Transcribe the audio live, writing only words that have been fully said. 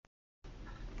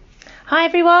Hi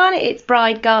everyone, it's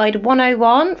Bride Guide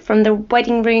 101 from the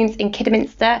Wedding Rooms in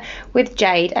Kidderminster with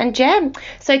Jade and Jem.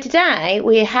 So today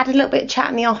we had a little bit of chat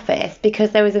in the office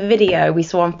because there was a video we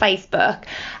saw on Facebook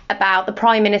about the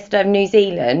Prime Minister of New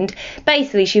Zealand.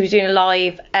 Basically, she was doing a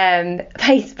live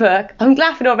Facebook. I'm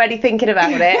laughing already thinking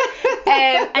about it.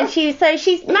 And she's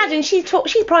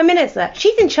Prime Minister.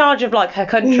 She's in charge of like her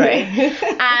country.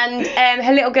 And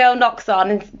her little girl knocks on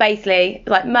and basically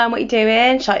like, Mum, what are you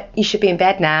doing? She's like, you should be in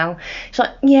bed now. She's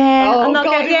like, I'm not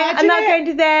going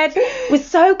to bed. Was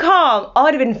so calm.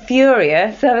 I'd have been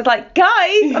furious. So I was like,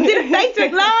 guys, I'm doing a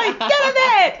Facebook live.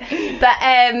 Get in bed.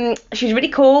 But she was really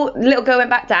cool. The little girl went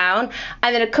back down.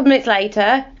 And then a couple minutes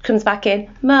later, comes back in,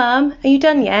 Mum, are you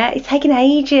done yet? It's taken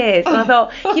ages. And I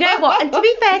thought, you know what? And to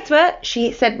be fair to her,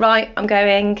 she said, right, I'm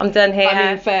done here.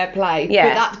 I mean, fair play. Yeah.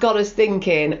 But that got us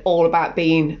thinking all about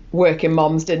being working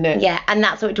mums, didn't it? Yeah, and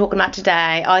that's what we're talking about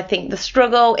today. I think the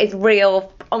struggle is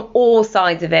real on all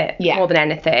sides of it, more than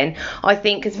anything. I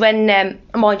think because when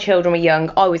my children were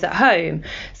young, I was at home.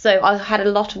 So I had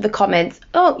a lot of the comments,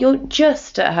 oh, you're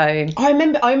just at home. I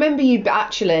remember you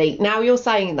actually, now you're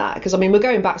saying that, because I mean, we're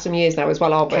going back some years now as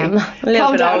well, aren't we? I'm a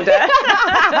little bit older.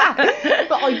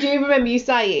 But I do remember you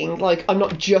saying, like, I'm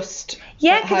not just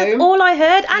yeah, because that's all I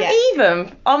heard. And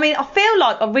even, I mean, I feel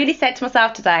like I really said to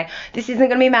myself today, this isn't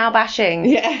going to be male bashing.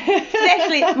 Yeah.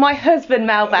 Especially my husband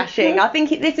male bashing. I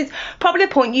think this is probably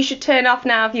the point you should turn off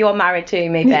now if you are married to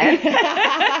me, Ben.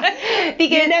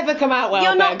 Because you never come out well,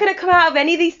 you're not going to come out of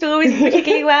any of these stories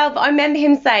particularly well. But I remember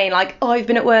him saying, like, oh, I've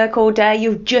been at work all day,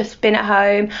 you've just been at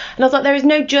home. And I was like, there is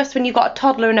no just when you've got a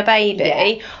toddler and a baby.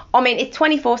 Yeah. I mean, it's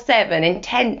 24/7,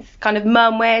 intense, kind of,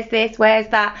 mum, where's this, where's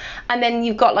that? And then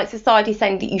you've got, like, society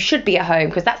saying that you should be at home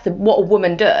because that's what a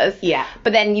woman does. Yeah.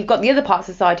 But then you've got the other part of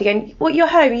society going, well, you're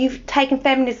home, you've taken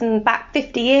feminism back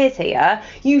 50 years here,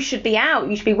 you should be out,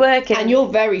 you should be working. And you're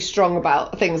very strong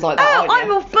about things like that, aren't you?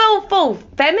 I'm a full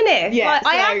feminist. Yeah, like,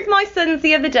 I asked my sons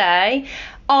the other day,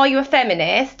 are you a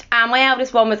feminist? And my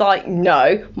eldest one was like,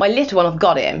 no. My little one, I've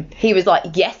got him. He was like,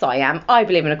 yes, I am. I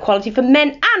believe in equality for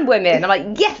men and women. I'm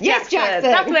like, yes,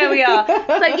 Jackson. That's where we are.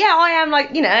 So yeah, I am,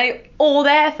 like, you know, all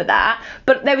there for that.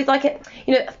 But there was like,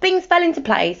 things fell into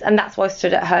place, and that's why I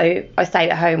stayed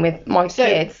at home with my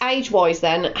kids. So age-wise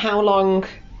then, how long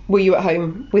were you at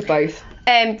home with both?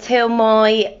 Till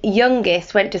my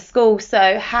youngest went to school.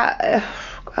 So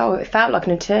it felt like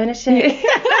an eternity.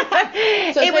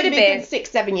 So it would have been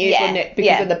 6-7 years, wouldn't it?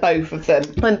 Because of the both of them.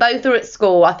 When both were at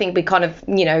school, I think we kind of,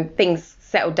 things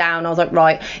settled down. I was like,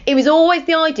 right. It was always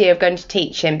the idea of going to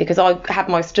teaching because I had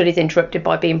my studies interrupted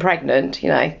by being pregnant.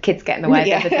 Kids get in the way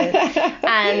of everything.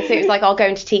 And so it was like, I'll go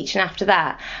into teaching after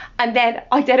that. And then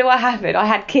I don't know what happened. I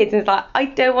had kids and it's like, I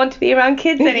don't want to be around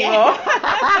kids anymore.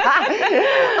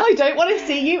 I don't want to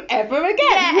see you ever again.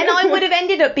 Yeah, and I would have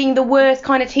ended up being the worst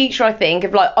kind of teacher, I think,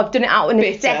 of like, I've done it out of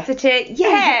necessity.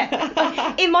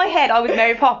 Yeah. In my head, I was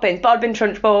Mary Poppins, but I'd been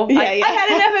Trunchbull. I had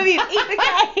enough of you, eat the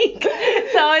cake.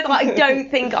 So I was like, I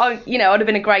don't think I'd have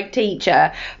been a great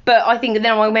teacher. But I think that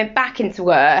then when I went back into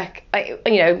work,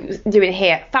 doing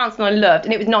here, found something I loved,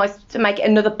 and it was nice to make it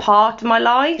another part of my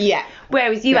life. Yeah.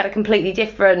 Whereas you had a completely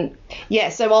different... Yeah,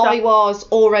 so I was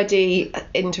already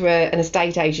into an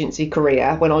estate agency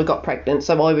career when I got pregnant.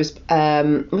 So I was,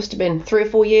 must have been 3 or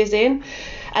 4 years in.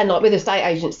 And like with estate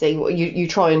agency, you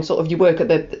try and sort of, you work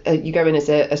at you go in as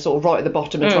a sort of right at the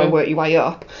bottom and try and work your way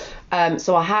up.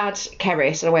 So I had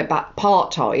Keris and I went back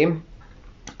part-time.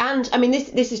 And I mean,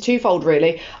 this is twofold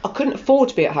really. I couldn't afford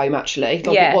to be at home actually.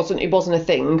 Like it wasn't a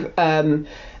thing.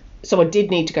 So I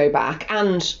did need to go back,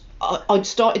 and I'd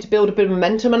started to build a bit of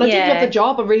momentum, and I did love the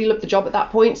job. I really loved the job at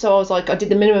that point. So I was like, I did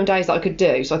the minimum days that I could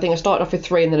do. So I think I started off with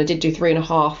 3, and then I did do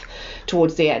 3.5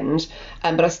 towards the end.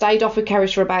 But I stayed off with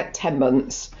Keris for about 10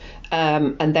 months,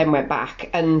 and then went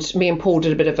back. And me and Paul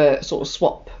did a bit of a sort of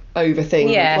swap over thing.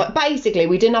 Yeah. Like basically,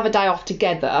 we didn't have a day off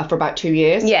together for about 2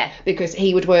 years. Yeah. Because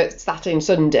he would work Saturday and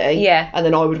Sunday. Yeah. And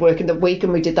then I would work in the week,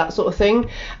 and we did that sort of thing.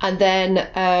 And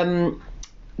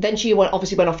then she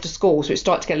obviously went off to school, so it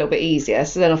started to get a little bit easier.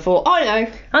 So then I thought, I'll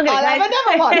have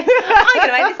another one. I'm going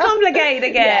to make this complicated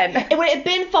again. Yeah. It had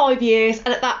been 5 years, and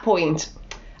at that point,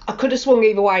 I could have swung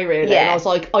either way, really. Yeah. And I was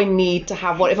like, I need to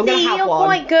have one. If I'm going to have one. You're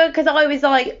quite good, because I was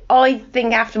like, I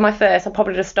think after my first, I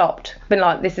probably would have stopped. Been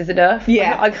like, this is enough.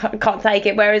 Yeah. I can't take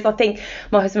it. Whereas I think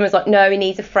my husband was like, no, he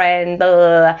needs a friend. Blah,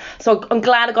 blah, blah. So I'm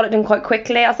glad I got it done quite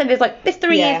quickly. I said there's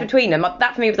 3 years between them.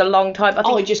 That for me was a long time. I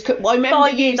remember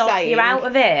you saying, you're out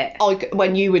of it.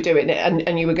 When you were doing it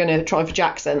and you were going to try for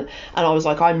Jackson, and I was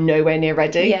like, I'm nowhere near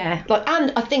ready. Yeah.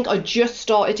 And I think I just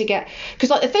started to get, because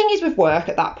the thing is with work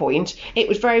at that point, it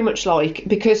was very very much like,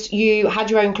 because you had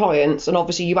your own clients and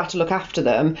obviously you had to look after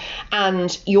them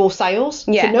and your sales.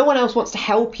 Yeah. So no one else wants to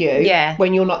help you Yeah.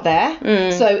 when you're not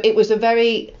there. So it was a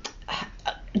very...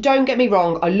 Don't get me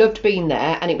wrong, I loved being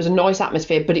there and it was a nice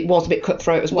atmosphere, but it was a bit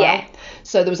cutthroat as well. Yeah.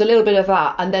 So there was a little bit of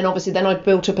that, and then obviously I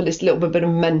built up this little bit of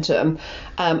momentum,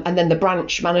 and then the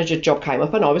branch manager job came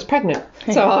up and I was pregnant.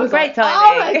 So I was Great like,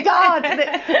 timing. oh my God,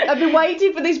 I've been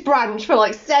waiting for this branch for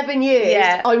like 7 years.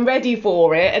 Yeah. I'm ready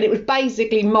for it, and it was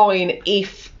basically mine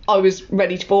if I was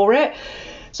ready for it.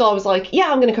 So I was like,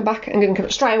 yeah, I'm going to come back. I'm going to come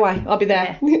straight away. I'll be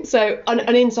there. Yeah. So,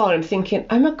 and inside I'm thinking,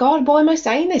 oh my God, why am I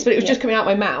saying this? But it was just coming out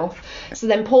my mouth. So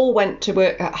then Paul went to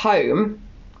work at home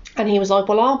and he was like,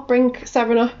 well, I'll bring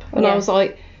Severin up. And I was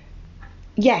like,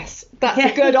 yes, that's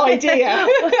a good idea.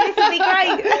 Well, this will be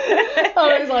great.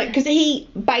 I was like, because he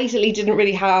basically didn't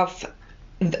really have...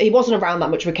 He wasn't around that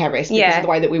much with Keris because of the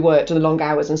way that we worked and the long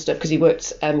hours and stuff, because he worked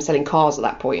selling cars at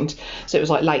that point, so it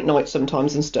was like late nights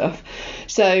sometimes and stuff.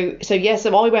 So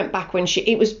I went back when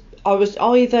she was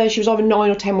either 9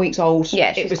 or 10 weeks old.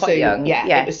 Yeah, she was quite soon. young.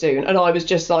 Yeah, it was soon, and I was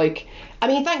just like, I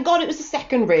mean, thank God it was the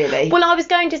second, really. Well, I was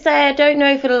going to say, I don't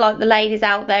know for like the ladies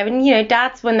out there, and you know,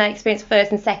 dads, when they experience first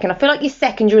and second, I feel like your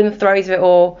second, you're in the throes of it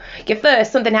all. Your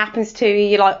first, something happens to you,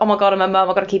 you're like, oh my God, I'm a mum,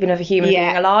 I've got to keep another human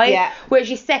being alive. Yeah. Whereas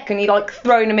your second, you're like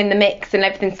throwing them in the mix and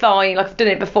everything's fine, like I've done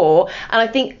it before. And I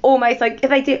think almost like if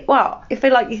they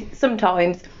like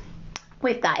sometimes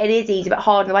with that, it is easy but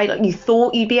hard in the way like you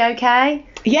thought you'd be okay.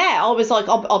 Yeah, I was like,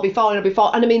 I'll be fine, I'll be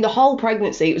fine. And I mean, the whole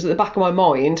pregnancy, it was at the back of my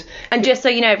mind. And just so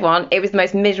you know, everyone, it was the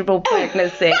most miserable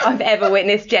pregnancy I've ever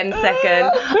witnessed. Gem's second.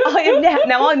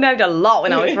 Now, I mowed a lot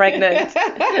when I was pregnant.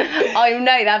 I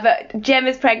know that, but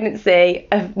Gemma's pregnancy,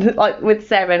 like with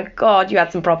Severin, God, you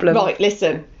had some problems. Right,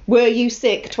 listen. Were you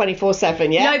sick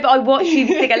 24/7, yeah? No, but I watched you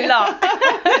sick a lot.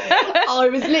 I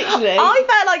was literally... I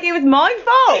felt like it was my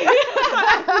fault.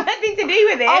 It had nothing to do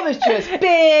with it. I was just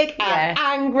big and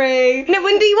angry. No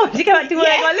wonder you wanted to go back to work.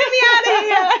 Like, let me out of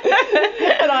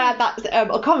here. And I had that, I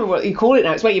can't remember what you call it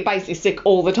now. It's where you're basically sick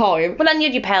all the time. Well, and you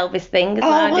had your pelvis thing as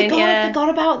well, didn't you? Oh my God, I forgot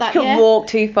about that, Couldn't walk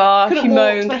too far. She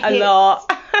moaned a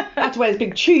lot. I had to wear this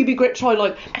big tubey grip, they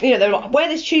were like, wear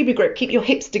this tubey grip, keep your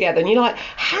hips together, and you're like,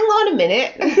 hang on a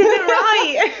minute.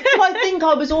 Right. So I think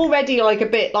I was already like a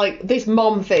bit like, this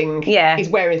mom thing is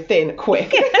wearing thin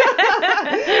quick.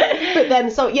 But then,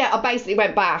 I basically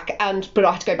went back, but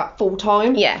I had to go back full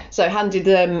time. Yeah. So I handed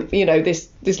them,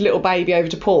 this little baby over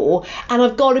to Paul, and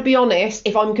I've got to be honest,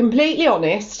 if I'm completely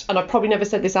honest, and I've probably never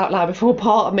said this out loud before,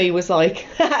 part of me was like,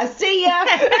 see ya.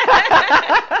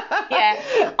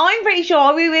 Yeah. I'm pretty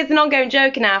sure we was an ongoing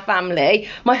joke in our family.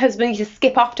 My husband used to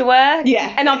skip off to work.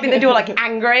 Yeah. And I'd be at the door like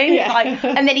angry. Yeah. Like,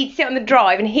 and then he'd sit on the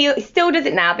drive, and he still does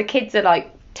it now. The kids are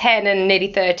like 10 and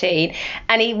nearly 13,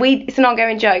 and it's an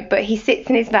ongoing joke, but he sits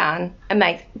in his van and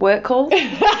makes work calls.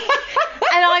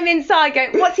 And I'm inside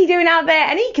going, what's he doing out there?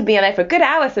 And he could be on there for a good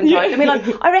hour sometimes. I mean, like,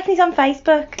 I reckon he's on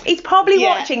Facebook. He's probably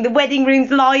watching the Wedding Rooms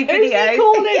live videos. Who's he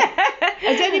calling?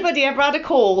 Has anybody ever had a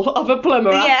call of a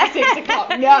plumber after 6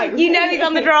 o'clock? No. You know he's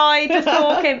on the drive just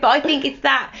talking. But I think it's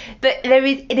that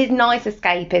it is nice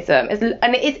escapism.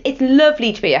 And it's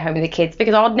lovely to be at home with the kids,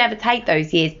 because I'd never take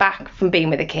those years back from being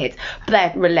with the kids. But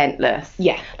they're relentless.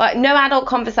 Yeah. Like, no adult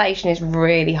conversation is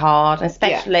really hard. And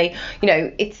especially,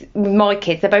 it's with my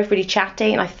kids, they're both really chatty.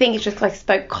 And I think it's just because I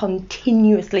spoke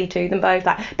continuously to them both.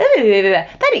 Like, they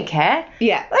didn't care.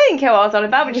 Yeah. They didn't care what I was on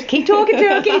about, but just keep talking to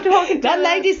them, keep talking to them. That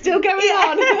lady's still going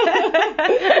on.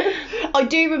 I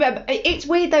do remember. It's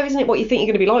weird though, isn't it, what you think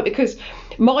you're going to be like? Because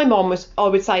my mum was, I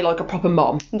would say, like a proper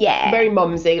mum. Yeah. Very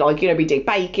mumsy. Like, we did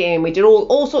baking, we did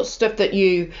all sorts of stuff that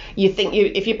you think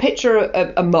if you picture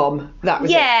a mum, that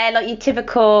was it. Yeah, like your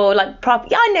typical, like proper.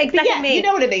 Yeah, I know exactly what you mean. You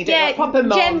know what I mean? Yeah, like proper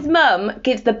mum. Gem's mum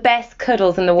gives the best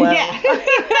cuddles in the world. Yeah.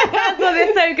 That's why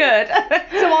they're so good.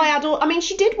 So I had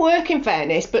she did work, in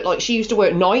fairness, but like she used to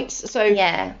work nights, so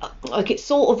like it's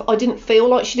sort of, I didn't feel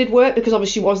like she did work because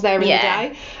obviously she was there in the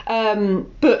day.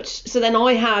 But so then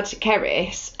I had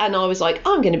Keris, and I was like,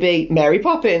 I'm going to be Mary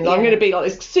Poppins. I'm going to be like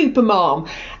this super mom.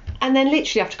 And then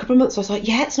literally after a couple of months, I was like,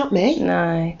 it's not me.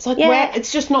 No. It's like,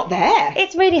 it's just not there.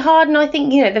 It's really hard, and I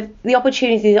think, the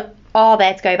opportunities are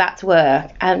there to go back to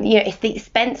work, and it's the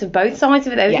expense of both sides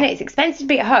of it, though, isn't it? It's expensive to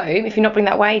be at home if you're not bringing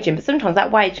that wage in, but sometimes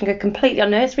that wage can go completely on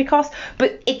nursery costs.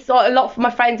 But it's like, a lot of my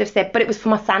friends have said, but it was for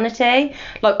my sanity.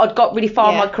 Like, I'd got really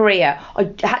far in my career,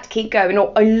 I had to keep going,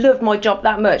 or I loved my job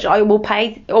that much, I will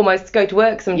pay almost to go to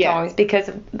work sometimes because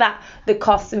of that, the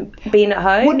cost of being at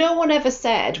home. Well, no one ever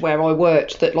said where I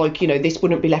worked that, like, this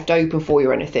wouldn't be left open for you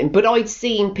or anything, but I'd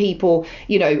seen people,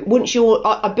 once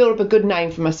I built up a good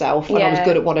name for myself, and I was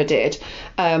good at what I did, did,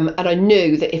 and I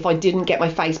knew that if I didn't get my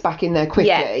face back in there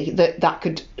quickly, that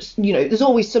could, there's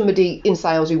always somebody in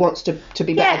sales who wants to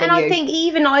be better than you. I think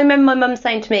even I remember my mum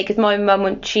saying to me, because my mum,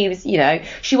 when she was,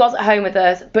 she was at home with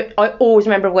us, but I always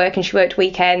remember her working. She worked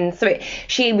weekends, so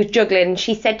she was juggling. And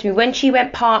she said to me, when she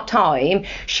went part-time,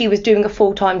 she was doing a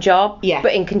full-time job,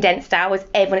 but in condensed hours.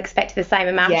 Everyone expected the same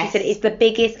amount. She said it's the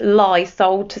biggest lie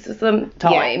sold to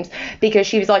sometimes, because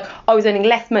she was like, I was earning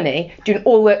less money, doing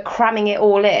all the work, cramming it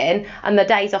all in, and the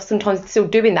days off sometimes still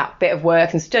doing that bit of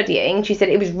work and studying. She said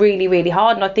it was really, really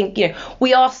hard. And I think,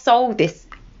 we are sold this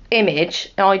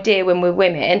image, an idea when we're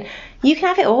women, you can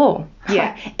have it all.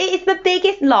 Yeah. It is the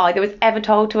biggest lie that was ever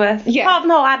told to us. Yeah. Apart from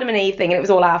the whole Adam and Eve thing, and it was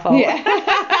all our fault.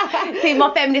 Yeah. See,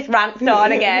 my feminist rant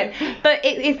starting again. But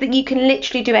it is that you can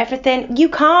literally do everything. You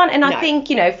can't. And I think,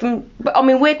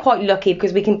 we're quite lucky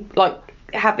because we can,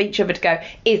 have each other to go,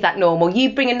 is that normal?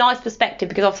 You bring a nice perspective,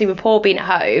 because obviously with Paul being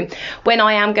at home, when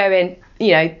I am going,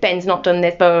 Ben's not done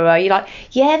this, blah, blah, blah, you're like,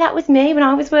 yeah, that was me when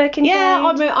I was working.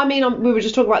 Yeah, we were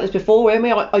just talking about this before, weren't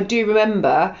we? I do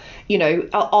remember,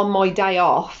 on my day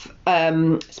off,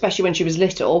 especially when she was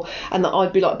little, and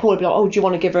I'd be like, Paul would be like, oh, do you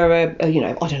want to give her a I don't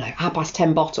know,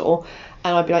 10:30 bottle?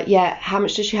 And I'd be like, yeah, how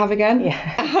much does she have again?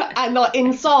 Yeah. And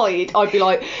inside, I'd be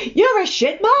like, you're a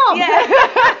shit mom. Yeah.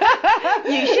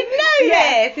 You should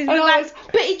know this.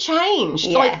 But it changed.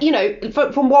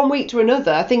 Yeah. From one week to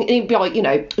another, I think it'd be like,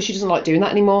 she doesn't like doing that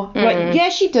anymore. Like, yeah,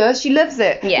 she does. She loves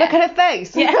it. Yeah. Look at her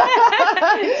face. Yeah.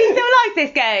 She still likes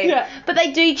this game. Yeah. But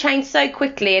they do change so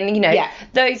quickly, and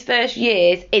those first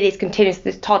years, it is continuous.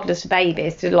 There's toddlers to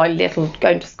babies to little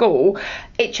going to school.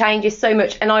 It changes so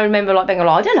much. And I remember being like,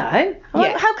 I don't know. I'm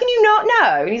like, how can you not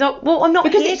know? And he's like, well, I'm not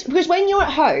because when you're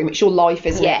at home, it's your life,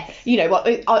 isn't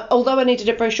it? Although I needed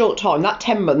it for a short time, that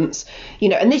 10 months,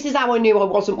 and this is how I knew I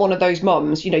wasn't one of those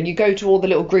mums. You go to all the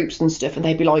little groups and stuff, and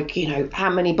they'd be like, how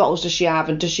many bottles does she have,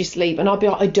 and does she sleep? And I'd be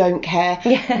like, I don't care.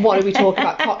 Yeah. What are we talking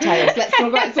about? Cocktails. Let's talk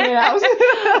about something else.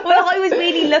 Well, I was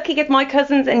really lucky because my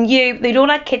cousins and they'd all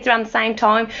had kids around the same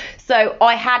time. So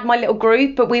I had my little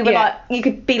group, but we were you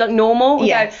could be normal.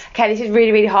 Yeah. Go, okay, this is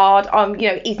really, really hard.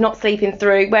 He's not sleeping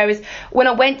through. Whereas when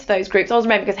I went to those groups, I was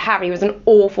remember because Harry was an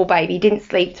awful baby. He didn't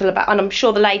sleep till about, and I'm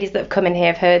sure the ladies that have come in here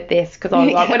have heard this, because I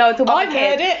was like, when I was talking about I've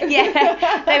kids, heard it.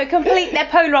 Yeah, they were they're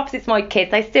polar opposites to my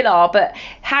kids. They still are, but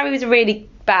Harry was a really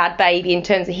bad baby in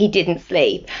terms of he didn't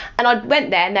sleep. And I went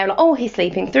there and they were like, oh, he's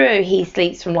sleeping through. He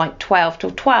sleeps from 12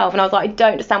 till 12. And I was like, I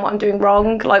don't understand what I'm doing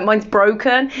wrong. Mine's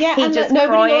broken. Yeah, he's and just nobody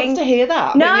crying. wants to hear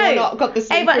that. No. When you're not got the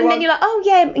sleep. And then you're like, oh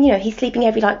yeah, he's sleeping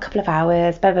every couple of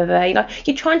hours, blah, blah, blah.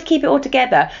 You're trying to keep it all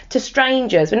together to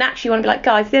strangers, when actually you want to be like,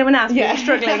 guys, is anyone else really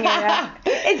struggling here?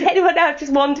 Is anyone else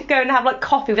just want to go and have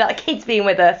coffee with the kids being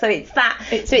with us? So it's that.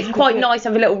 It's quite nice to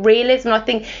have a little realism. And I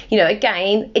think,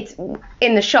 again, it's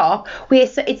in the shop,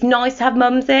 it's nice to have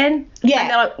mums in. Yeah. And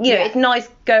they're like, it's nice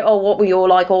to go, oh, what were you all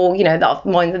like? Or, that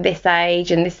mine's at this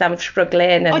age and this I'm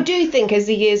struggling. And I do think as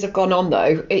the years have gone on,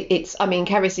 though,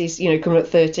 Keris is, coming up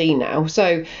 13 now.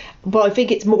 So, but I think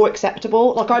it's more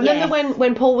acceptable. I remember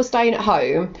when Paul was staying at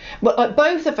home, but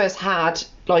both of us had,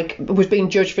 was being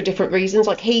judged for different reasons.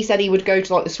 He said he would go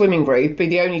to the swimming group, be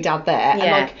the only dad there.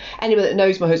 Yeah. And anyone that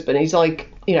knows my husband, he's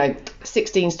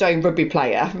 16 stone rugby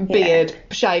player, beard,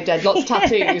 shaved head, lots of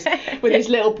tattoos, with his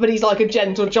little, but he's like a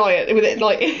gentle giant with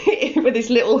it with this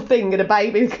little thing and a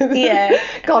baby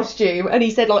costume. And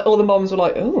he said all the moms were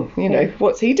like, oh,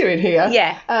 what's he doing here?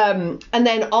 Yeah. And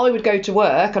then I would go to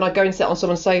work and I'd go and sit on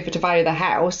someone's sofa to value the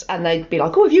house, and they'd be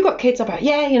like, oh, have you got kids? I'm like,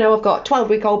 yeah, I've got a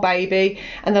 12-week-old baby.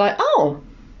 And they're like, oh,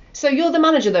 so you're the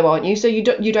manager though, aren't you? So you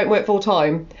don't work full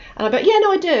time? And I bet, yeah,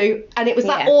 no, I do. And it was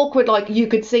that awkward, you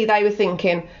could see they were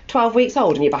thinking, 12 weeks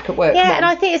old and you're back at work. Yeah, and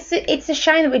I think it's a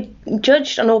shame that we're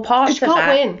judged on all parts of that. You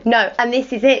can't win. No, and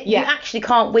this is it. Yeah. You actually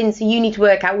can't win, so you need to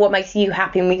work out what makes you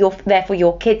happy and therefore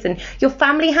your kids and your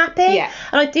family happy. Yeah.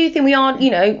 And I do think we are,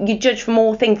 you judge for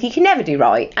more things. You can never do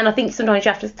right. And I think sometimes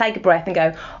you have to take a breath and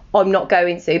go, I'm not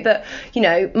going to. But,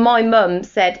 my mum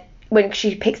said, when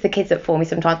she picks the kids up for me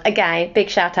sometimes, again, big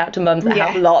shout out to mums that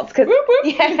have lots, because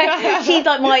she's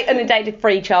like my inundated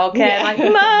free childcare.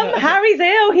 Mum, Harry's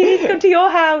ill, he needs to come to your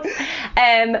house.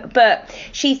 But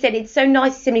she said it's so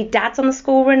nice to see so many dads on the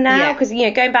school run now, because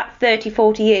going back 30,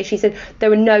 40 years, she said there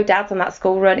were no dads on that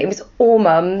school run. It was all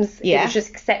mums. It was just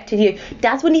accepted.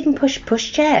 Dads wouldn't even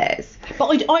push chairs.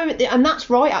 But and that's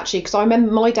right, actually, because I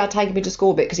remember my dad taking me to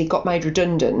school a bit because he got made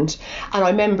redundant, and I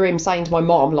remember him saying to my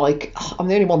mom, oh, I'm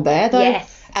the only one there though.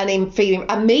 Yes. And him feeling,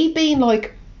 and me being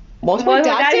like, what's my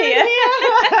dad doing here?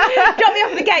 Drop me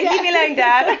off the gate, leave me alone,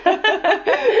 Dad.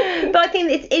 But I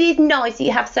think it is nice that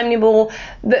you have so many more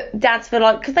that dads feel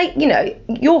like, because they,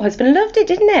 your husband loved it,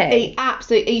 didn't he?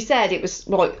 He said it was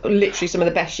like literally some of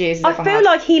the best years he's ever had. I feel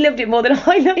like he loved it more than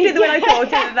I loved it when I talked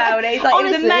to him about it. He's like,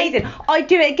 Honestly, it was amazing. I'd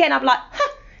do it again. I'm like,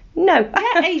 no.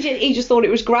 Yeah, he just thought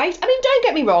it was great. I mean, don't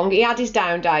get me wrong, he had his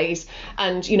down days,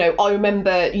 and I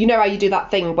remember, how you do that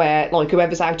thing where like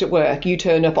whoever's out at work, you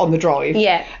turn up on the drive,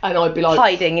 yeah, and I'd be like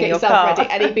hiding in get your yourself car, ready,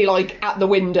 and he'd be like at the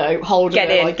window holding get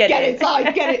her, in, like, get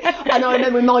inside, get it. And I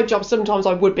remember in my job sometimes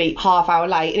I would be half hour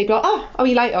late, and he'd be like, oh, are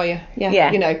you late? Are you?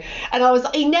 Yeah.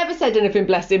 And he never said anything,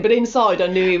 bless him, but inside I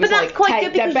knew he was like,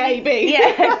 take the baby.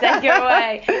 Yeah, take her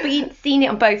away. But you'd seen it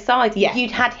on both sides. Yeah.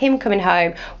 You'd had him coming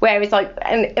home, whereas like,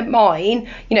 and at mine,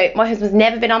 my husband's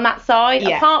never been on that side,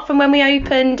 apart from when we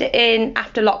opened in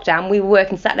after lockdown. We were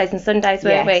working Saturdays and Sundays,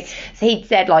 weren't we? So he'd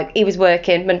said like he was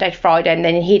working Monday to Friday, and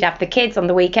then he'd have the kids on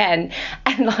the weekend.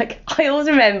 And like I always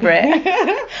remember it.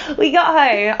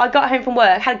 I got home from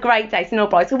work, had a great day, St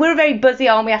Albright. So we were very buzzy,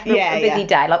 aren't we, after a busy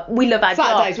day? Like we love our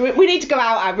Saturdays. job. We need to go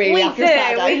out really after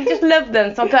Saturday. We just love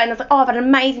them. So I got in and I was like, I've had an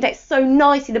amazing day. It's so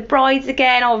nice. See the brides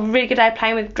again. Oh, really good day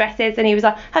playing with dresses. And he was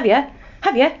like, have you?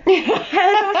 And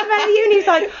I was about you, and he was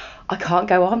like, I can't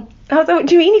go on. I was like, what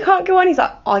do you mean you can't go on? He's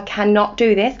like, I cannot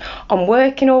do this. I'm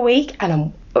working all week and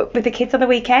I'm up with the kids on the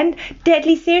weekend.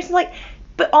 Deadly serious. I'm like,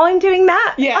 but I'm doing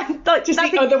that. Yeah, like, just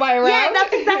the other way around. Yeah,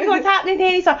 that's exactly what's happening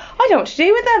here. He's like, I don't know what to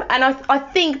do with them. And I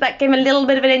think that gave him a little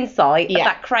bit of an insight of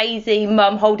that crazy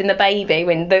mum holding the baby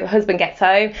when the husband gets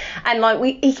home. And like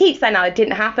he keeps saying, no, it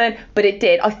didn't happen, but it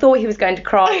did. I thought he was going to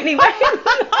cry. And he went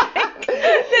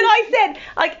then I said,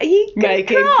 like, are you going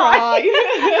to cry?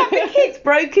 Have the kids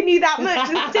broken you that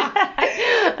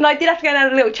much? And I did have to go down and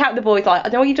have a little chat with the boys, like, I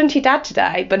know what you've done to your dad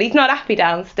today, but he's not happy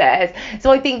downstairs.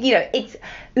 So I think, it's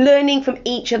learning from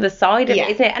each other's side of it,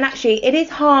 isn't it? And actually, it is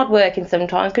hard working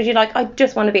sometimes, because you're like, I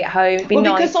just want to be at home. It'd be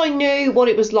nice. Because I knew what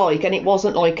it was like, and it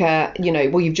wasn't like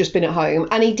you've just been at home.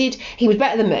 And he was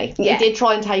better than me. Yeah. He did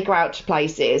try and take her out to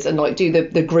places and like do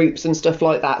the groups and stuff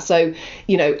like that. So,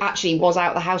 actually was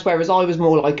out the house, whereas I was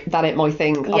more like, that ain't my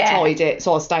thing. I've tried it,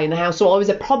 so I'll stay in the house. So I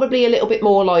was probably a little bit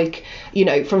more like,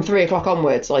 from 3 o'clock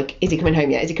onwards, like, is he coming home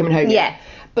yet? Is he coming home yet? Yeah.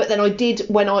 But then I did,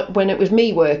 when it was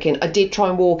me working, I did try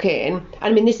and walk in. And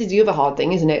I mean, this is the other hard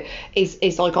thing, isn't it?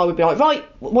 It's like I would be like, right,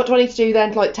 what do I need to do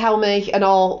then? Like, tell me, and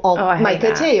I'll make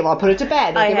her tea, or I'll put her to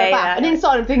bed, and give her a bath. And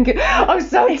inside I'm thinking, I'm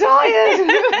so tired.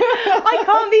 I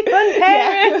can't be fun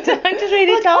parent. I'm just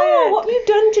really tired. Oh, what have you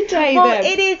done today then?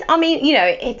 It is, I mean,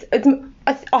 it's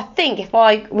I think if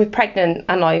I were pregnant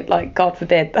and I, like, God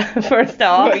forbid, for a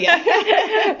start,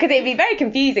 because it'd be very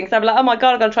confusing, because I'd be like, oh my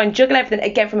God, I've got to try and juggle everything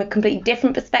again from a completely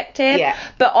different perspective. Yeah.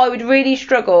 But I would really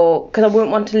struggle because I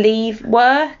wouldn't want to leave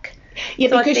work. Yeah,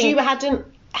 so because you hadn't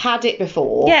had it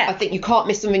before. Yeah. I think you can't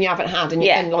miss something you haven't had, and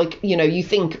you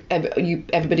think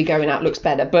everybody going out looks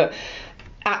better, but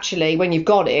actually when you've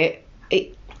got it.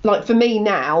 Like, for me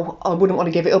now, I wouldn't want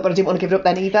to give it up, but I didn't want to give it up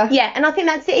then either. Yeah, and I think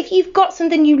that's it. If you've got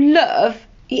something you love,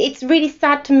 it's really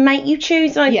sad to make you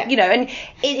choose. And it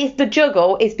is the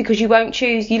juggle is because you won't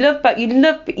choose. You love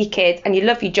your kids and you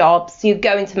love your jobs, so you're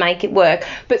going to make it work.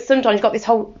 But sometimes you've got this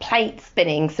whole plate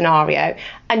spinning scenario,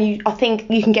 and I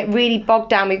think you can get really bogged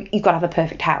down with, you've got to have a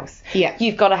perfect house. Yeah.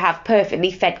 You've got to have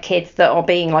perfectly fed kids that are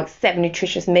being like 7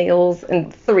 nutritious meals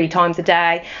and 3 times a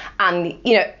day, and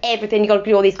everything. You've got to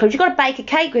do all these clothes. You've got to bake a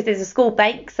cake because there's a school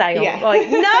bake sale. Yeah. Like,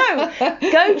 no,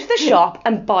 go to the shop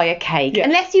and buy a cake. Yeah.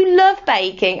 Unless you love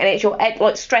baking and it's your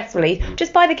stress relief,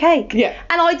 just buy the cake. Yeah.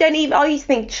 And I used to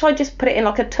think, should I just put it in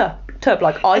like a tub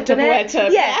like I've done it?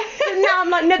 Tub. Yeah. So now I'm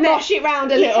like, no, mosh it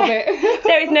round a little bit.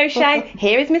 There is no shame.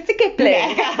 Here is Mr.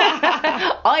 Kipling.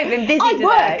 I've been busy today.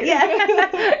 Work.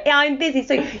 Yeah, I'm busy.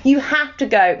 So you have to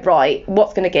go, right,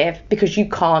 what's going to give, because you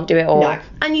can't do it all. No.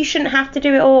 And you shouldn't have to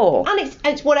do it all. And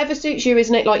it's whatever suits you,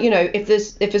 isn't it? Like, if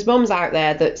there's mums out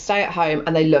there that stay at home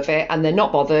and they love it and they're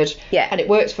not bothered, and it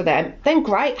works for them, then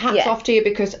great, hats off to you.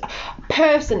 Because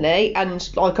personally,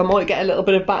 and like I might get a little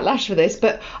bit of backlash for this,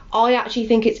 but I actually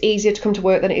think it's easier to come to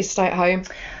work than it is to stay at home.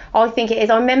 I think it is.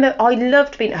 I remember I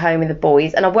loved being at home with the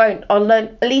boys, and I'll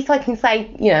learn, at least I can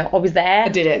say, I was there. I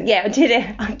did it. Yeah, I did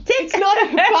it. It's not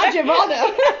a badge of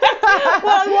honour.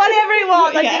 Well, whatever it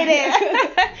was, I did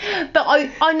it. But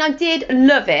I did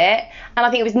love it, and I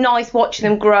think it was nice watching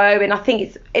them grow, and I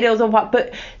think it was all right,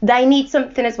 but they need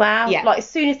something as well. Yeah. Like, as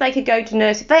soon as they could go to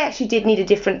nursery, they actually did need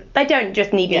they don't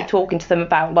just need me talking to them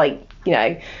about, like,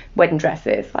 wedding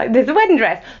dresses. Like, there's a wedding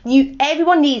dress.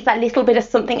 Everyone needs that little bit of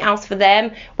something else for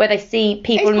them, where they see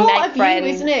people it's and part make of friends.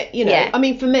 you, isn't it? I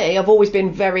mean, for me, I've always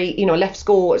been very, I left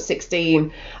school at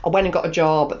 16. I went and got a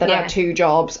job. Then I had 2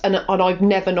 jobs, and I've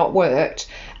never not worked.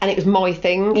 And it was my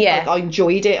thing. Yeah. Like, I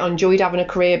enjoyed it. I enjoyed having a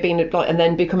career, and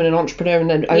then becoming an entrepreneur, and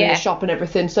then owning a shop and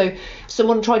everything. So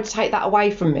someone tried to take that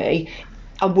away from me,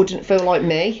 I wouldn't feel like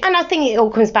me. And I think it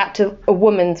all comes back to a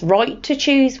woman's right to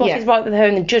choose what is right with her,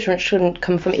 and the judgment shouldn't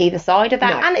come from either side of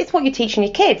that. No. And it's what you're teaching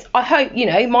your kids. I hope,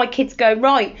 my kids go,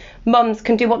 right, mums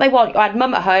can do what they want. I had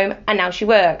mum at home and now she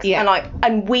works. Yeah.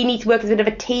 And we need to work as a bit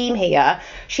of a team here.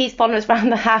 She's following us around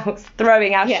the house,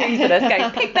 throwing our shoes at us,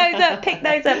 going, pick those up, pick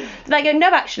those up. So they go, no,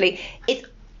 actually, it's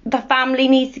the family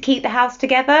needs to keep the house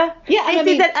together. Yeah,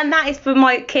 and that is for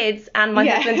my kids and my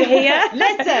husband to hear.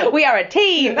 Listen, we are a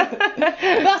team. But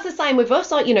that's the same with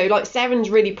us. Like, like Sarah's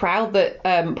really proud that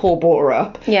Paul brought her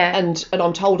up. Yeah. And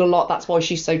I'm told a lot that's why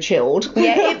she's so chilled.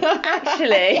 Yeah,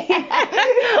 actually,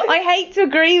 I hate to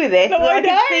agree with this, but I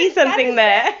can see something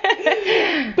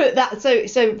there. But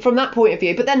so from that point of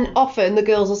view, but then often the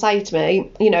girls will say to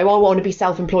me, I want to be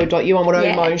self-employed like you. I want to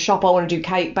own my own shop. I want to do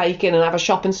cake baking and have a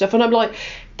shop and stuff. And I'm like,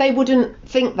 they wouldn't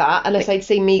think that unless they'd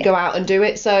see me go out and do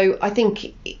it. So I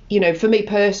think, for me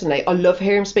personally, I love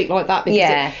hearing him speak like that,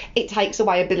 because it takes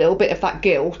away a little bit of that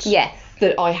guilt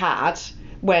that I had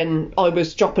when I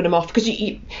was dropping them off.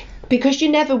 Because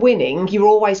you're never winning, you're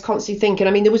always constantly thinking.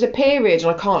 I mean, there was a period,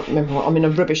 and I can't remember,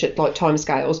 I'm rubbish at like time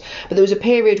scales, but there was a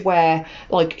period where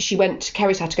like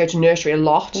Kerry's had to go to nursery a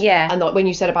lot. Yeah. And like when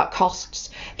you said about costs,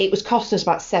 it was costing us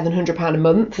about £700 a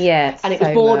month. Yeah. And it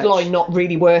was borderline not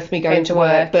really worth me going to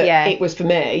work, but it was for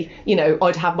me.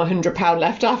 I'd have my £100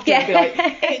 left after and be like,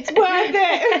 it's worth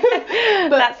it.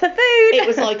 But that's the food. It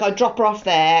was like I'd drop her off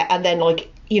there, and then like,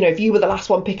 if you were the last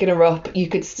one picking her up, you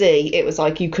could see it was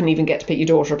like you couldn't even get to pick your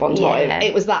daughter up on time. Yeah.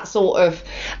 It was that sort of.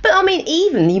 But I mean,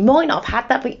 even you might not have had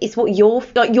that, but it's what you're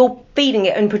feeding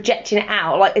it and projecting it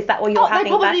out. Like, is that what you're having?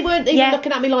 They probably weren't even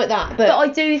looking at me like that. But I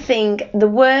do think the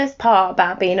worst part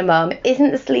about being a mum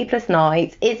isn't the sleepless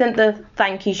nights, isn't the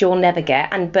thank yous you'll never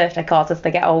get, and birthday cards as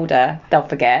they get older they'll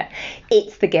forget.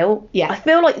 It's the guilt. Yeah. I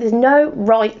feel like there's no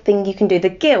right thing you can do. The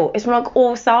guilt is from like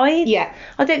all sides. Yeah.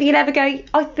 I don't think you'd ever go,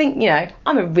 I think,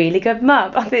 I'm a really good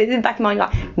mum. I think in the back of my mind,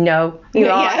 like, no, you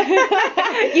are.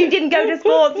 You didn't go to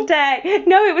sports today.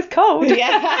 No, it was cold.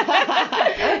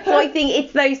 Yeah. So I think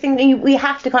it's those things that we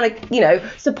have to kind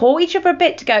of, support each other a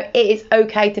bit to go, it is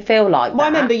okay to feel like that. Well, I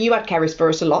remember you had Kerris for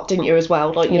us a lot, didn't you, as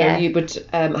well? Like, you would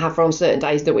have her on certain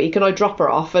days of the week, and I'd drop her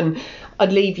off and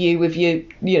I'd leave you with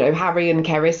Harry and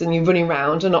Kerris, and you running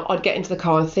around, and I'd get into the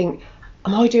car and think,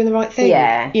 am I doing the right thing?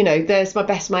 Yeah. There's my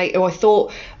best mate who I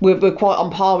thought we're quite on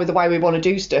par with the way we want to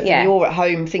do stuff. Yeah. And you're at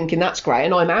home thinking that's great,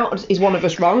 and I'm out. Is one of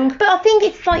us wrong? But I think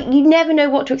it's like you never know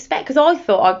what to expect, because I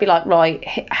thought I'd be like, right,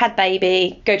 had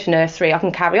baby, go to nursery, I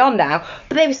can carry on now.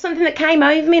 But there was something that came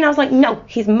over me, and I was like, no,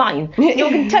 he's mine. You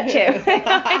can touch him.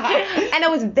 And I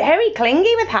was very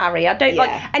clingy with Harry. I don't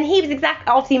and he was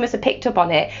obviously he must have picked up on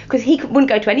it, because he wouldn't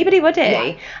go to anybody, would he?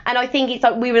 Yeah. And I think it's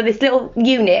like we were this little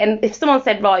unit, and if someone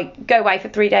said, right, go away for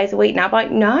 3 days a week now, I'm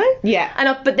like, no. Yeah.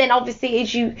 And but then obviously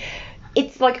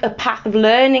it's like a path of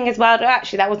learning as well.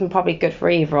 Actually, that wasn't probably good for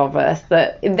either of us.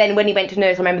 But then when he went to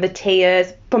nurse, I remember the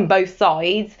tears from both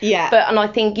sides. Yeah. And I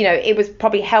think, it was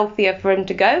probably healthier for him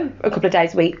to go a couple of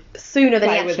days a week sooner than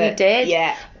he actually did.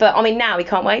 Yeah. But I mean, now he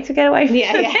can't wait to get away from it.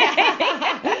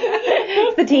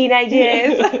 It's the teenage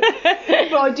years.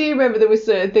 But I do remember there were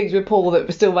certain things with Paul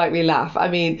that still make me laugh. I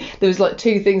mean, there was like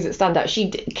 2 things that stand out.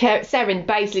 Seren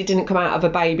basically didn't come out of a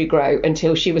baby grow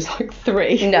until she was like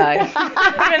 3. No.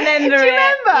 I remember Do you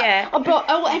remember? Yeah.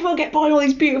 Everyone get buying all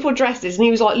these beautiful dresses, and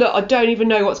he was like, look, I don't even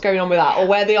know what's going on with that, or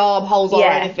where the armholes are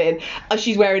or anything. And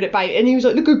she's wearing it baby, and he was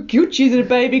like, look how cute she is in a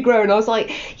baby grow. And I was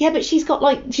like, yeah, but she's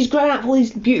grown out all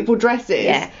these beautiful dresses.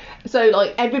 Yeah. So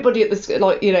like everybody at the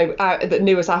that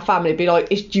knew us, our family, would be like,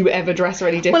 do you ever dress her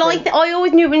any different? Well, I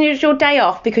always knew when it was your day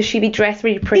off, because she'd be dressed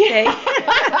really pretty.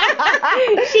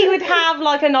 She would have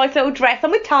like a nice little dress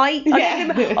on with tights.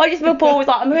 I just feel Paul was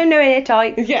like, I'm going to wear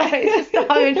tights. Yeah. It's just so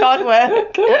hard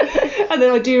work. And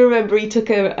then I do remember he took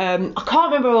her, I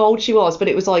can't remember how old she was, but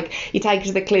it was like you take her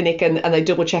to the clinic and they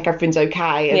double check everything's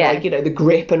okay, and like, the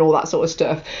grip and all that sort of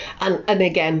stuff. And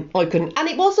again, I couldn't. And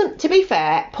it wasn't, to be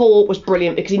fair, Paul was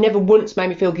brilliant, because he never once made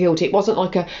me feel guilty. It wasn't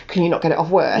like can you not get it off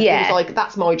work? Yeah. It was like,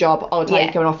 that's my job, I'll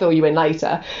take her and I'll fill you in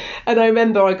later. And I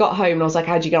remember I got home and I was like,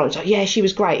 how'd you go? And she's like, yeah, she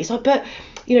was great. It's like, but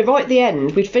right at the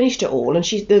end, we'd finished it all, and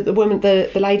she's the woman, the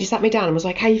lady sat me down and was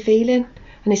like, how you feeling?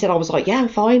 And he said, I was like, yeah, I'm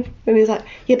fine. And he was like,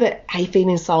 yeah, but how you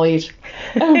feeling inside?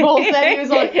 And Paul said, he was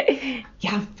like,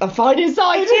 yeah, I'm fine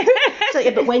inside. So,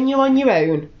 yeah, but when you're on your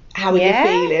own, how are you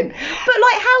feeling? But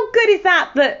like, how good is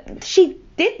that she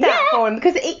did that for him?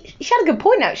 Because she had a good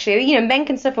point, actually. You know, men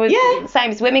can suffer with the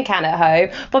same as women can at home.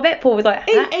 But I bet Paul was like,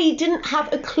 he didn't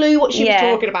have a clue what she was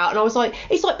talking about. And I was like,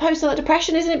 it's like postnatal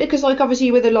depression, isn't it? Because like obviously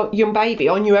you're with a young baby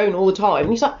on your own all the time. And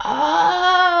he's like,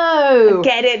 oh, I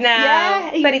get it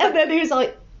now. Yeah. And then he was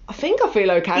like, I think I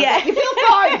feel okay. Yeah. You feel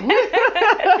fine.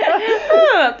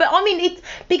 But I mean, it's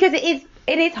because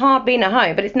it is hard being at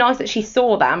home, but it's nice that she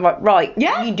saw that and right,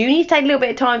 you do need to take a little bit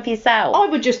of time for yourself. I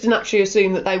would just naturally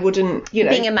assume that they wouldn't, you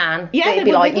know. Being a man, it'd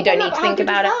be like, you don't need to think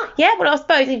about it. Yeah, well, I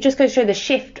suppose it just goes to show the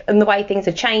shift and the way things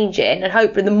are changing, and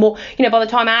hopefully the more, you know, by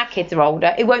the time our kids are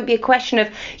older, it won't be a question of,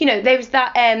 you know, there was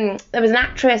an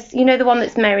actress, you know, the one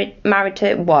that's married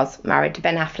to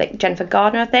Ben Affleck, Jennifer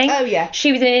Gardner, I think. Oh, yeah.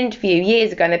 She was in an interview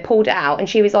years ago and they pulled it out, and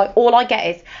she was like, all I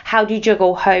get is, how do you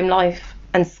juggle home life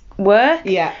and work?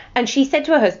 Yeah. And she said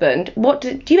to her husband, what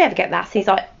do you ever get that? And he's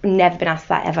like, never been asked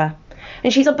that ever.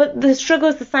 And she's like, but the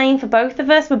struggle's the same for both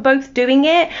of us. We're both doing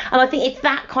it. And I think it's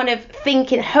that kind of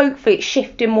thinking, hopefully it's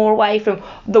shifting more away from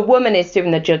the woman is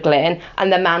doing the juggling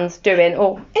and the man's doing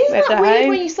Isn't that weird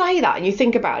when you say that and you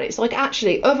think about it? It's like,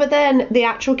 actually, other than the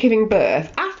actual giving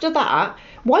birth, after that,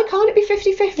 why can't it be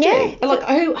 50-50? Yeah. Like,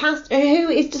 who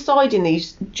is deciding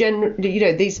these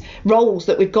these roles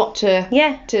that we've got to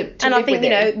and I think, you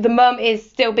know, the mum is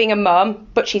still being a mum,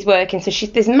 but she's working, so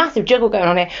there's a massive juggle going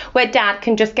on here where dad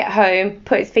can just get home,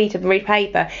 put his feet up and read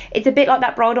paper. It's a bit like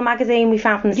that bridal magazine we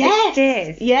found from the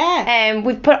 60s. Yeah.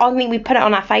 We put it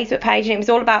on our Facebook page, and it was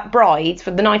all about brides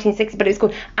from the 1960s, but it was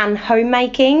called And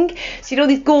Homemaking. So you know, all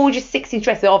these gorgeous 60s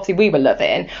dresses, obviously we were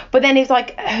loving, but then it was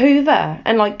like Hoover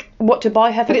and like what to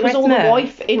buy her for Christmas. But it was all the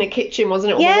wife in a kitchen,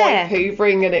 wasn't it? All the wife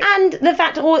hoovering and the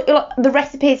fact all the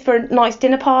recipes for a nice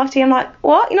dinner party. I'm like,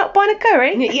 what? You're not buying a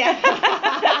curry? Yeah.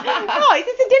 Right,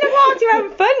 it's a dinner party. We're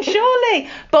having fun, surely.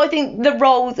 But I think the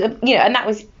roles of, you know, and that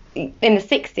was in the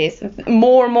 60s.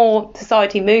 More and more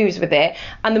society moves with it,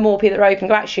 and the more people are open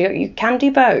to actually you can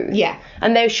do both. Yeah.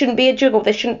 And there shouldn't be a juggle.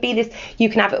 There shouldn't be this. You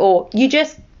can have it all. You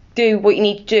just do what you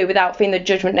need to do without feeling the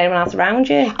judgment of anyone else around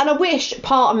you. And I wish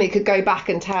part of me could go back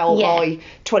and tell my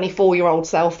 24-year-old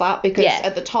self that, because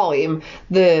at the time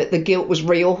the guilt was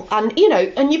real, and you know,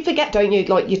 and you forget, don't you,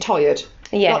 like you're tired.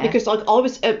 Yeah. Like, because like I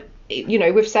was you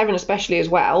know, with Seven especially as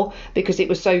well, because it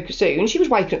was so soon, she was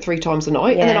waking up 3 times a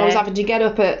night, and then I was having to get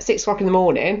up at 6 o'clock in the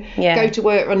morning, go to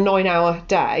work on a 9-hour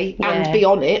day, and be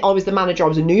on it. I was the manager, I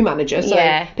was a new manager,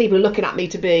 so people are looking at me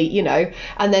to be, you know,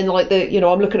 and then like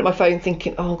I'm looking at my phone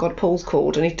thinking, oh god, Paul's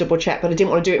called, I need to double check, but I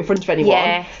didn't want to do it in front of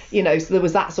anyone, you know, so there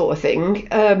was that sort of thing.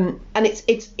 And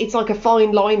it's like a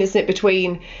fine line, isn't it,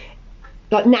 between,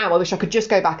 like, now I wish I could just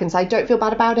go back and say, don't feel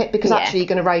bad about it, because actually you're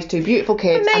going to raise 2 beautiful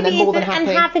kids, and they're more than happy.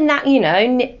 And having that, you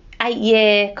know,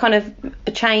 8-year kind of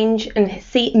change and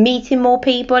meeting more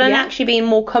people and actually being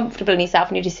more comfortable in yourself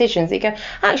and your decisions. You go,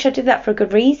 actually, I did that for a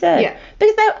good reason. Yeah.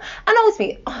 Because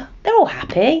ultimately, they're all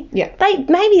happy. Yeah. I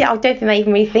don't think they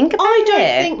even really think about it. I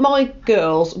don't think my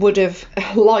girls would have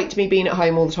liked me being at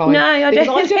home all the time. No, I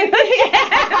don't think.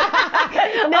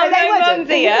 No, they wouldn't.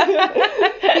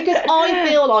 Because I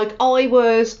feel like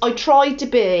I tried to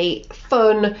be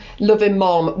fun, loving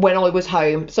mom when I was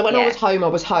home. So when I was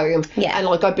home. Yeah. And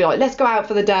like I'd be like, let's go out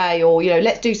for the day, or, you know,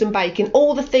 let's do some baking.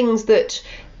 All the things that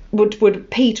would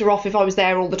peter off if I was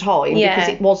there all the time, because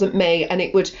it wasn't me, and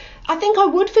I think I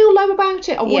would feel low about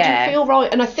it. I wouldn't feel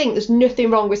right. And I think there's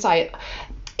nothing wrong with saying,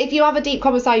 if you have a deep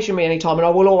conversation with me anytime, and I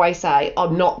will always say,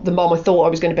 I'm not the mom I thought I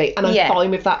was going to be, and I'm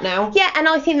fine with that now. Yeah, and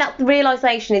I think that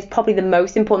realisation is probably the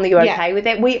most important, that you're okay with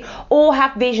it. We all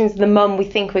have visions of the mum we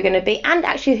think we're going to be, and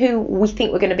actually who we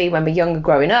think we're going to be when we're younger,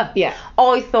 growing up. Yeah.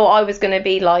 I thought I was going to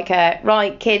be like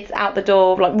right, kids out the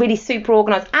door, like really super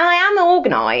organised, and I am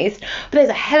organised, but there's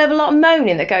a hell of a lot of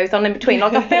moaning that goes on in between.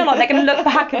 Like, I feel like they're going to look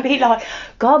back and be like,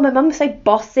 God, my mum was so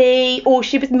bossy, or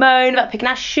she was moaning about picking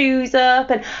our shoes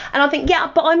up, and I think,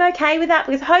 but I'm okay with that,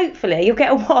 because hopefully you'll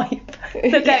get a wife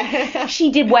that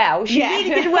she did well. She really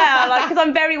did well, like, because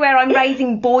I'm very aware I'm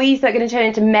raising boys that are going to turn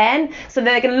into men, so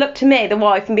they're going to look to me, the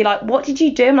wife, and be like, what did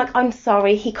you do? I'm like, I'm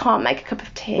sorry, he can't make a cup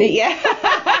of tea. Yeah. So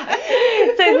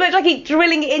it's much like it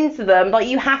drilling it into them, like,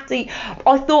 you have to.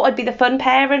 I thought I'd be the fun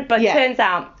parent, but it turns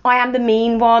out I am the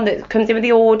mean one that comes in with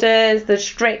the orders, the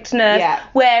strictness,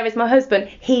 whereas my husband,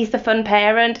 he's the fun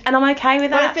parent, and I'm okay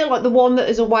with that. But I feel like the one that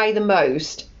is away the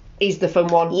most is the fun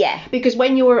one. Yeah. Because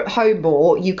when you're at home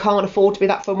more, you can't afford to be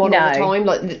that fun one all the No. time.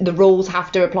 Like the rules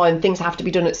have to apply and things have to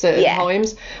be done at certain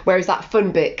times. Whereas that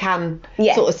fun bit can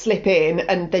sort of slip in,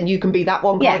 and then you can be that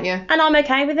one, can't you? And I'm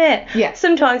okay with it. Yeah.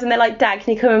 Sometimes when they're like, Dad,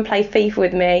 can you come and play FIFA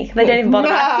with me? They don't even bother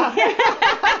asking.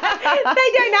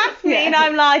 They don't ask me, and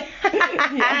I'm like,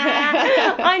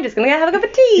 I'm just going to go have a cup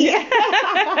of tea.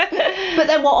 But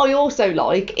then what I also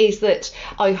like is that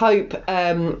I hope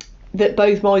that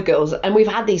both my girls, and we've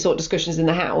had these sort of discussions in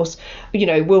the house, you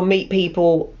know, we'll meet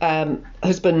people,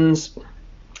 husbands,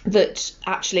 that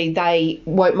actually they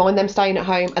won't mind them staying at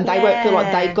home, and they won't feel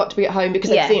like they've got to be at home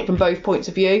because they've seen it from both points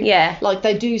of view. Yeah. Like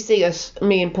they do see us,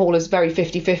 me and Paul, as very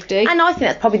 50-50. And I think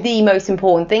that's probably the most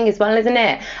important thing as well, isn't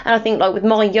it? And I think like with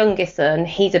my youngest son,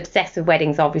 he's obsessed with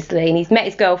weddings, obviously, and he's met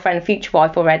his girlfriend, future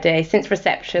wife already, since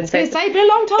reception. So It's been a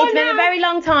long time It's been a very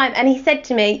long time. And he said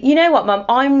to me, you know what, Mum,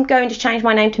 I'm going to change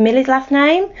my name to Millie's last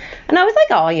name. And I was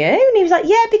like, are you? And he was like,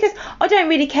 yeah, because I don't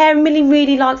really care. Millie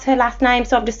really likes her last name,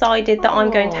 so I've decided that I'm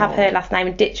going to have her last name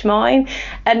and ditch mine.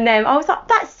 And I was like,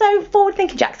 that's so forward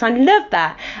thinking, Jackson. I love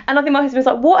that. And I think my husband was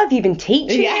like, what have you been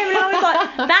teaching him? And I was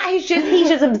like, that is just, he's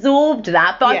just absorbed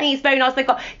that. But I think it's very nice.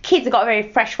 Kids have got a very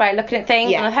fresh way of looking at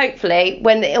things. And hopefully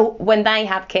when they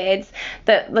have kids,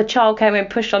 that the childcare won't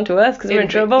push onto us because we're in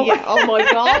trouble. Yeah. Oh my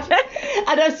God.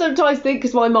 And I sometimes think,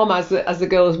 because my mum has the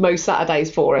girls most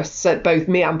Saturdays for us, so both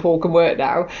me and Paul can work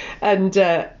now, and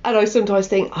I sometimes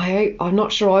think I'm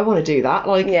not sure I want to do that.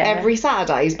 Like every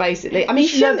Saturdays, basically. I mean,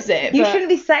 she loves it. You shouldn't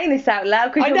be saying this out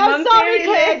loud because your mum's sorry,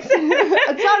 hearing kids. this.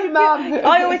 I'm sorry, Mum.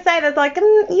 I always say that's like,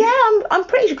 I'm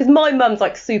pretty sure, because my mum's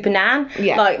like super nan.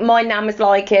 Yeah. Like my nan was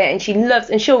like it, and she loves,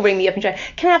 and she'll ring me up and say,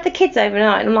 can I have the kids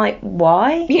overnight? And I'm like,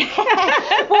 why?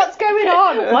 Yeah. What's going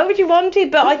on? Why would you want to?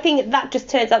 But I think that just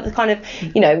turns out the kind of,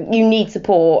 you need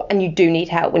support and you do need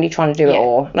help when you're trying to do it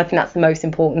all. And I think that's the most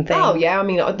important thing. Oh yeah, I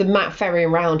mean the Matt ferrying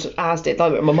around as did,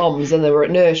 like at my mum's, and they were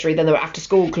at nursery, then they were after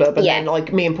school club, and then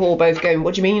like me and Paul both going,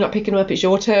 what do you mean you're not picking them up? It's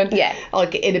your turn. Yeah.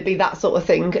 Like it'd be that sort of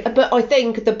thing. But I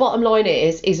think the bottom line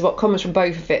is what comes from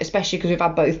both of it, especially because we've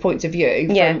had both points of view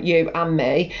from you and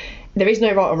me. There is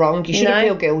no right or wrong. You shouldn't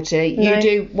feel guilty. No. You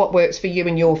do what works for you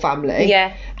and your family.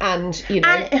 Yeah. And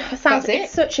that's it.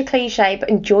 It's such a cliche, but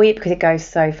enjoy it because it goes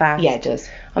so fast. Yeah, it does.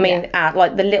 I mean,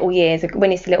 like the little years,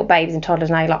 when it's little babies and toddlers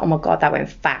now, you're like, oh my God, that went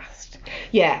fast.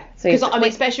 Yeah. Because I mean,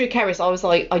 especially with Keris, I was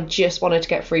like, I just wanted to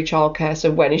get free childcare.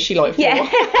 So when is she like 4? Yeah. When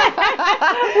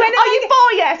are you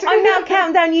 4 yet? I'm now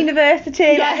counting down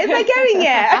university. Like, is they going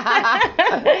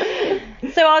yet?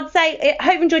 So I'd say, I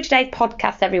hope you enjoyed today's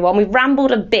podcast, everyone. We've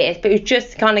rambled a bit, but it was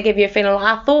just to kind of give you a feeling of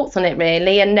our thoughts on it,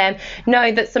 really. And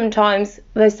know that sometimes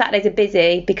those Saturdays are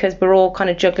busy because we're all kind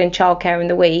of juggling childcare in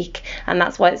the week. And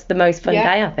that's why it's the most fun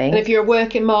day, I think. And if you're a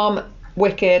working mom,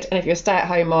 wicked. And if you're a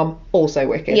stay-at-home mom, also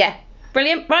wicked. Yeah.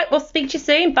 Brilliant. Right, we'll speak to you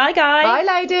soon. Bye, guys. Bye,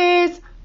 ladies.